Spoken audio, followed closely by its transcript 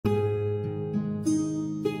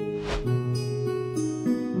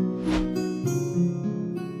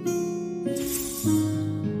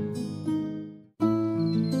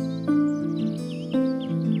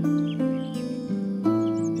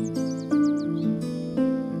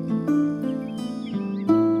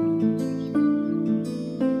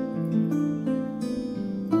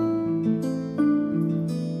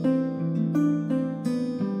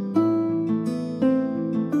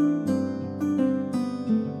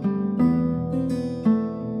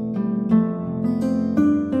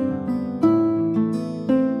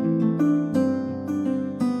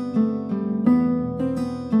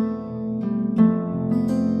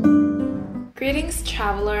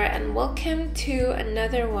welcome to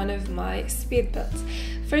another one of my speed builds.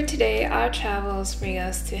 For today, our travels bring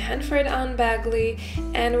us to Henford-on-Bagley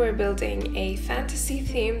and we're building a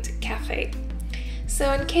fantasy-themed cafe.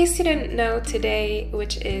 So in case you didn't know, today,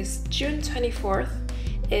 which is June 24th,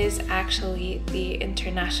 is actually the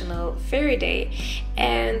International Fairy Day,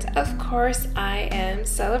 and of course I am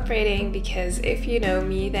celebrating because if you know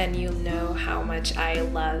me, then you'll know how much I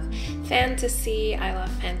love fantasy. I love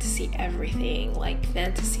fantasy everything, like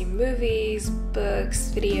fantasy movies,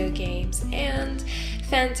 books, video games, and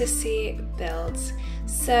fantasy builds.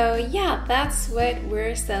 So yeah, that's what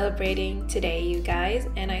we're celebrating today, you guys,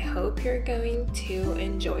 and I hope you're going to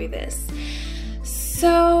enjoy this.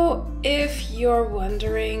 So if you're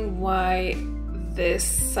wondering why this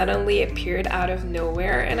suddenly appeared out of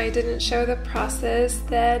nowhere and I didn't show the process,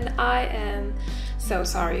 then I am so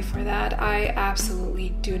sorry for that. I absolutely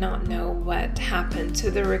do not know what happened to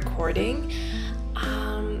the recording.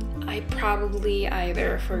 I probably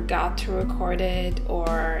either forgot to record it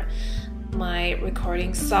or my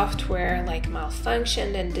recording software like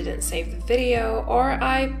malfunctioned and didn't save the video, or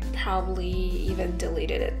I probably even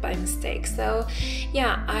deleted it by mistake. So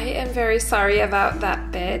yeah, I am very sorry about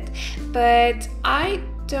that bit, but I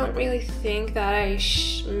don't really think that I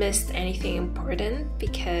missed anything important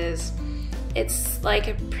because it's like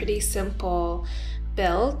a pretty simple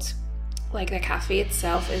build. Like the cafe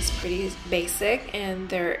itself is pretty basic and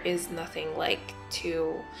there is nothing like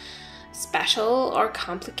too special or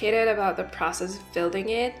complicated about the process of building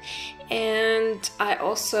it. And I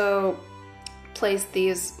also placed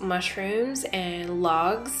these mushrooms and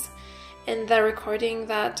logs in the recording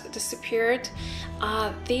that disappeared.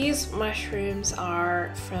 These mushrooms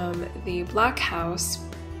are from the Black House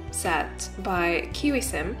set by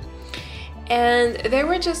KiwiSim, and they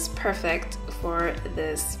were just perfect for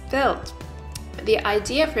this build. The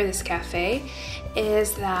idea for this cafe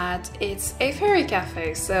is that it's a fairy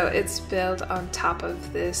cafe, so it's built on top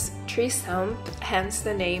of this tree stump, hence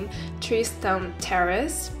the name Treestump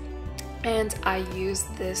Terrace. And I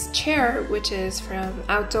used this chair, which is from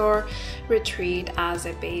Outdoor Retreat, as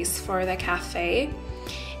a base for the cafe.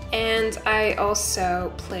 And I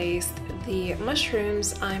also placed the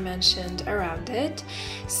mushrooms I mentioned around it.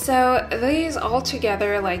 So these all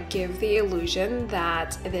together like give the illusion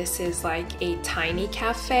that this is like a tiny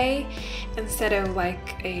cafe instead of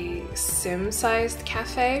like a sim-sized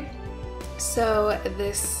cafe. So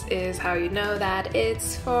this is how you know that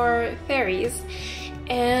it's for fairies.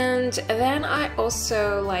 And then I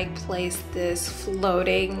also like placed this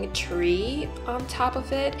floating tree on top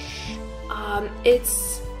of it.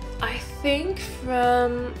 It's, I think,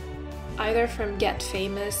 from either from Get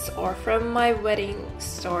Famous or from my wedding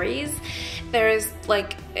stories. There is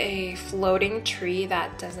like a floating tree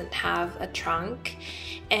that doesn't have a trunk,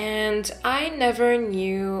 and I never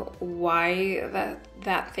knew why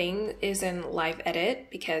that thing is in live edit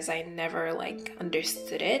because I never like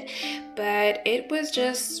understood it, but it was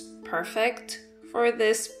just perfect for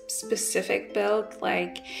this specific build.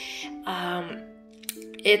 Like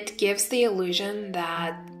it gives the illusion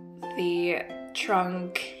that the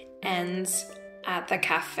trunk ends at the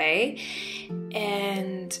cafe,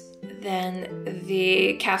 and then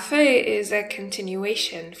the cafe is a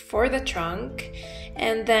continuation for the trunk,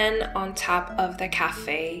 and then on top of the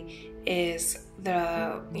cafe is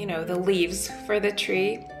the, you know, the leaves for the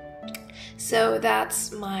tree. So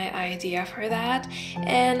that's my idea for that.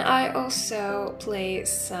 And I also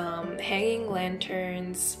placed some hanging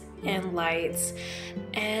lanterns and lights,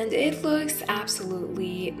 and it looks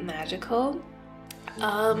absolutely magical.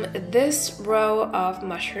 This row of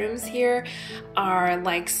mushrooms here are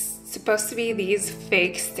like supposed to be these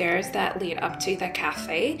fake stairs that lead up to the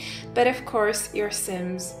cafe, but of course your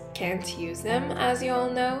Sims can't use them, as you all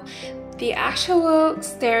know. The actual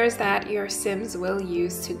stairs that your Sims will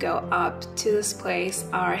use to go up to this place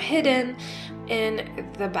are hidden in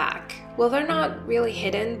the back. Well, they're not really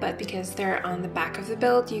hidden, but because they're on the back of the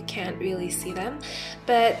build, you can't really see them.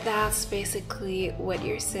 But that's basically what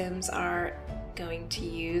your Sims are going to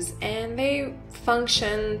use, and they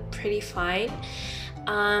function pretty fine.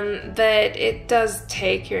 But it does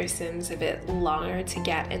take your Sims a bit longer to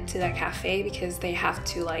get into the cafe because they have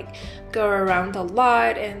to like go around a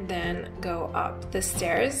lot and then go up the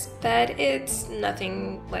stairs, but it's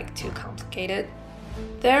nothing like too complicated.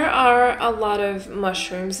 There are a lot of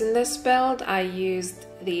mushrooms in this build. I used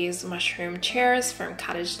these mushroom chairs from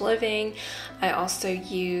Cottage Living. I also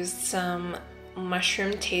used some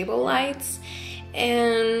mushroom table lights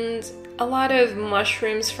and a lot of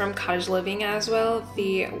mushrooms from Cottage Living as well.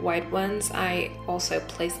 The white ones, I also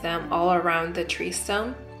placed them all around the tree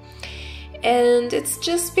stump. And it's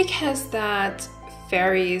just because that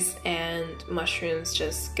fairies and mushrooms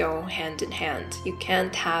just go hand in hand. You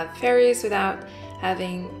can't have fairies without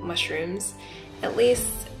having mushrooms, at least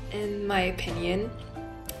in my opinion.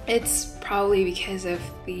 It's probably because of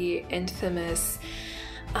the infamous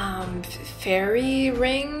fairy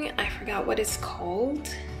ring. I forgot what it's called.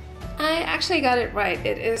 I actually got it right.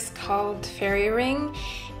 It is called fairy ring.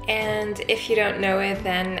 And if you don't know it,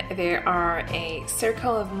 then there are a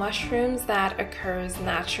circle of mushrooms that occurs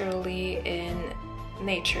naturally in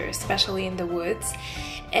nature, especially in the woods.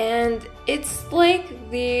 And it's like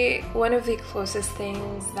one of the closest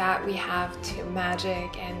things that we have to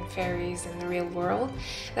magic and fairies in the real world.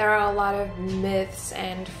 There are a lot of myths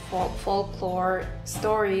and folklore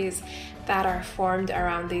stories that are formed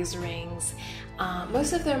around these rings.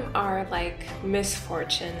 Most of them are like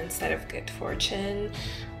misfortune instead of good fortune.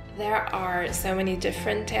 There are so many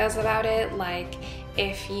different tales about it, like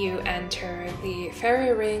if you enter the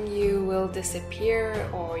fairy ring, you will disappear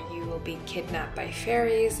or you will be kidnapped by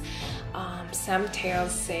fairies. Some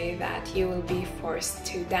tales say that you will be forced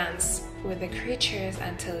to dance with the creatures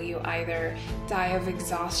until you either die of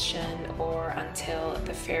exhaustion or until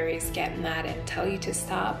the fairies get mad and tell you to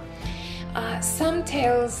stop. Some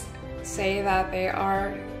tales say that they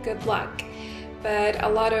are good luck, but a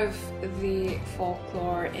lot of the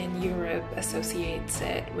folklore in Europe associates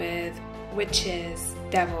it with witches,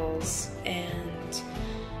 devils, and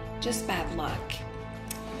just bad luck.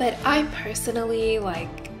 But I personally,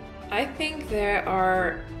 I think there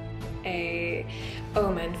are a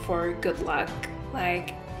omen for good luck.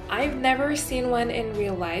 I've never seen one in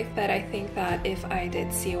real life, but I think that if I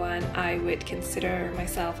did see one, I would consider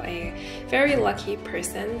myself a very lucky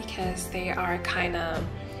person because they are kind of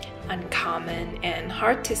uncommon and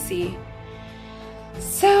hard to see.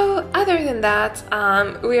 So other than that,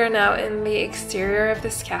 we are now in the exterior of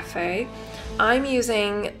this cafe. I'm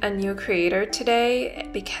using a new creator today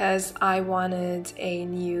because I wanted a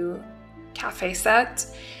new cafe set,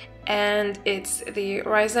 and it's the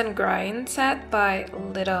Rise and Grind set by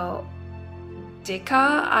Little Dika.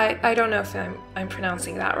 I don't know if I'm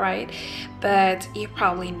pronouncing that right, but you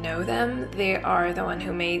probably know them. They are the one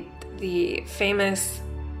who made the famous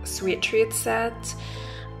Sweet Treat set,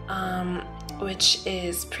 which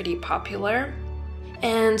is pretty popular.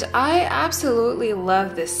 And I absolutely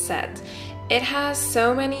love this set. It has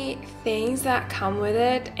so many things that come with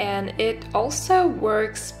it, and it also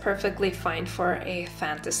works perfectly fine for a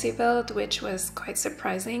fantasy build, which was quite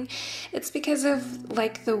surprising. It's because of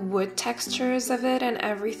the wood textures of it and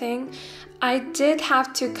everything. I did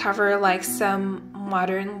have to cover some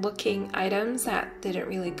modern looking items that didn't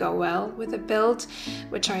really go well with the build,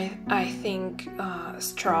 which I think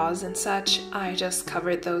straws and such. I just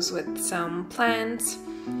covered those with some plants.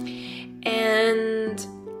 And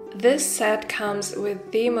this set comes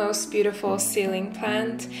with the most beautiful ceiling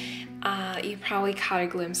plant. You probably caught a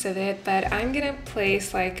glimpse of it, but I'm gonna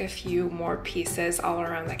place a few more pieces all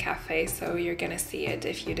around the cafe, so you're gonna see it.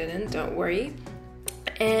 If you didn't, don't worry.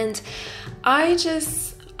 And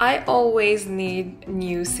I always need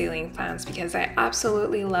new ceiling plants because I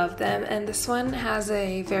absolutely love them, and this one has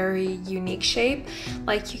a very unique shape.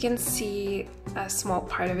 You can see a small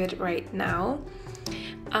part of it right now.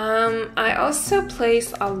 I also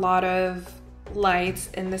place a lot of lights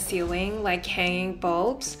in the ceiling, hanging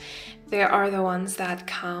bulbs. There are the ones that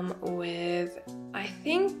come with, I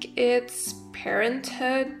think it's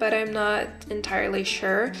Parenthood, but I'm not entirely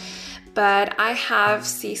sure. But I have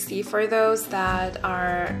CC for those that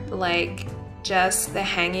are just the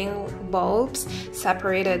hanging bulbs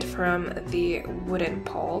separated from the wooden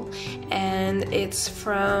pole, and it's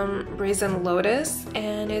from Raisin Lotus,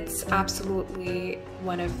 and it's absolutely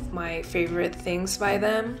one of my favorite things by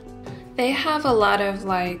them. They have a lot of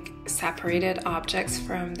separated objects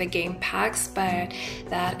from the game packs, but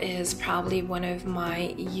that is probably one of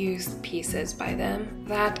my used pieces by them.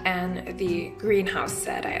 That and the greenhouse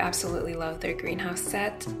set. I absolutely love their greenhouse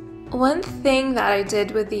set. One thing that I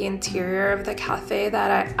did with the interior of the cafe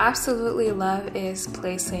that I absolutely love is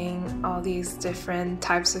placing all these different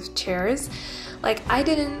types of chairs. I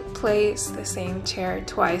didn't place the same chair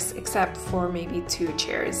twice except for maybe 2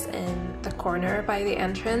 chairs in the corner by the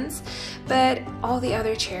entrance, but all the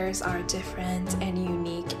other chairs are different and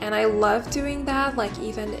unique, and I love doing that.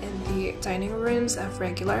 Even in the dining rooms of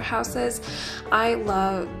regular houses, I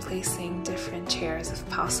love placing different chairs if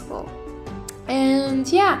possible. And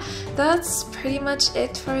yeah, that's pretty much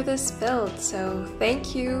it for this build. So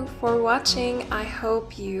thank you for watching. I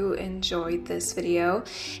hope you enjoyed this video,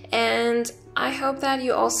 and I hope that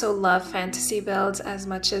you also love fantasy builds as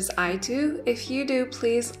much as I do. If you do,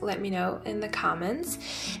 please let me know in the comments.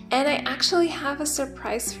 And I actually have a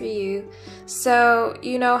surprise for you. So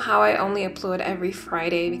you know how I only upload every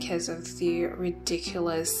Friday because of the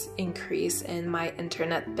ridiculous increase in my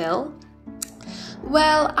internet bill?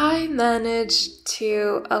 Well, I managed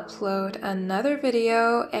to upload another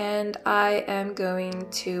video and I am going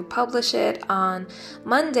to publish it on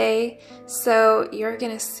Monday. So you're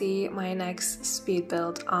gonna see my next speed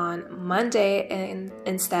build on Monday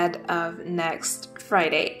instead of next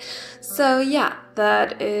Friday. So yeah,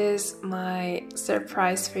 that is my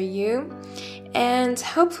surprise for you. And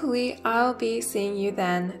hopefully I'll be seeing you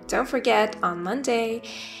then. Don't forget, on Monday.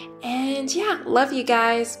 And yeah, love you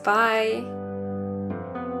guys. Bye.